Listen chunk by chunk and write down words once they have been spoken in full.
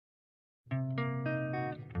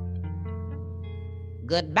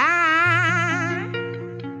Goodbye.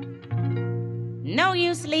 No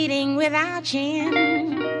use leading without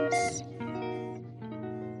chance.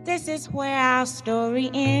 This is where our story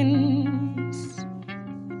ends.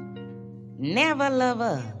 Never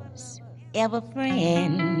lovers, ever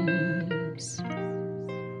friends.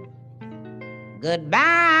 Goodbye.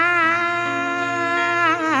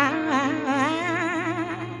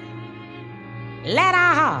 Let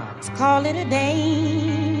our hearts call it a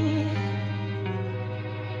day.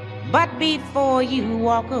 But before you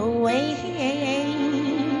walk away,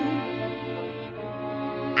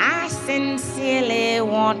 I sincerely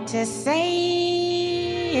want to say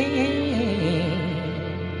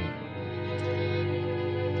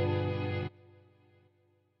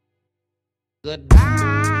goodbye.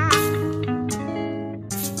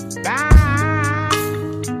 Bye.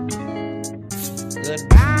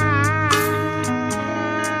 Goodbye.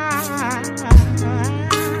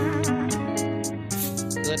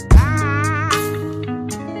 Goodbye.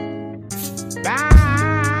 Bye.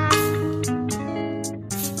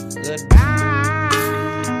 Goodbye.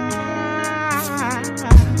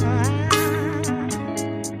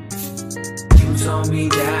 You told me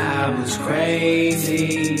that I was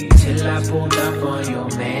crazy till I pulled up on your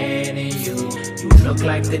man and you look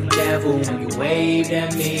like the devil when you waved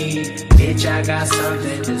at me. Bitch, I got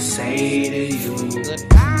something to say to you.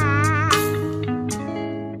 Goodbye.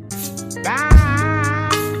 Bye.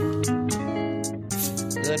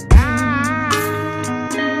 Goodbye.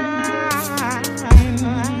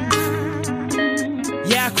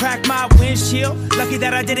 Yeah, I cracked my windshield. Lucky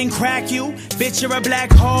that I didn't crack you. Bitch, you're a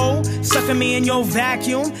black hole, sucking me in your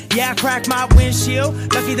vacuum. Yeah, I cracked my windshield.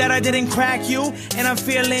 Lucky that I didn't crack you. And I'm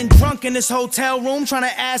feeling drunk in this hotel room, trying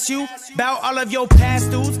to ask you about all of your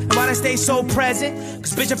past dudes and why they stay so present.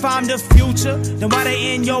 Cause bitch, if I'm the future, then why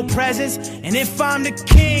they in your presence? And if I'm the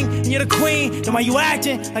king and you're the queen, then why you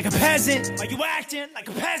acting like a peasant? Why you acting like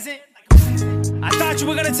a peasant? I thought you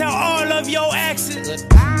were gonna tell all of your exes.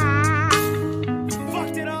 Goodbye.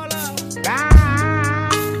 Fucked it all up. Bye.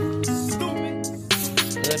 Stupid.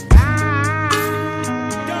 Goodbye.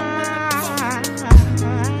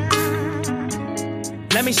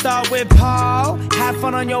 Let me start with Paul. Have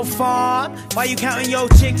fun on your farm. Why you counting your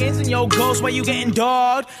chickens and your ghosts? Why you getting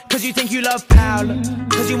dogged? Cause you think you love Paula.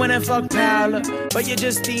 Cause you went and fucked Paula. But you're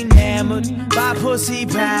just enamored by pussy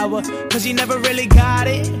power. Cause you never really got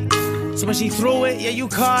it. So when she threw it, yeah, you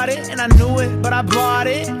caught it. And I knew it, but I bought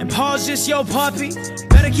it. And Paul's just your puppy.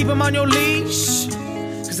 Better keep him on your leash.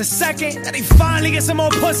 Cause the second that he finally gets some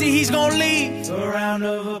more pussy, he's gonna leave. So a round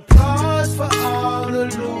of applause for all the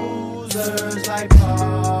losers like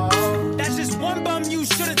Paul. That's just one bum you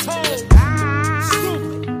should've told.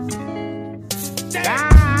 Stupid.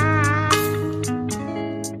 Damn.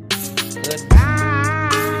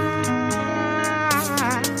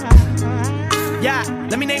 Yeah,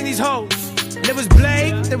 let me name these hoes. There was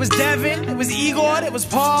Blake, there was Devin, there was Igor, there was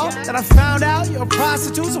Paul. Then I found out you're a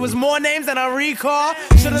prostitute, so it was more names than I recall.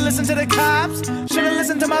 Should've listened to the cops, should've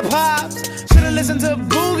listened to my pops, should've listened to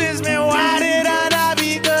Boogers, man, why did I not?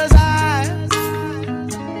 Because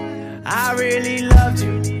I really loved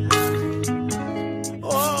you.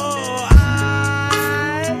 Oh,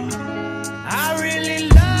 I really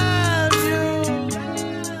loved you.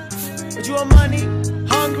 But you are money,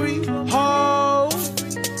 hungry, hoe.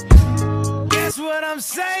 Guess what I'm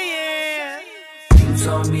saying? You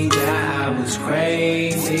told me that I was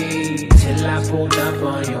crazy till I pulled up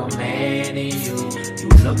on your man and you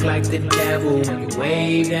look like the devil when you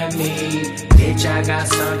waved at me. Bitch, I got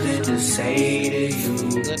something to say to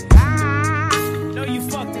you. Goodbye. No, you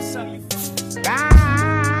fucked this up. Bye.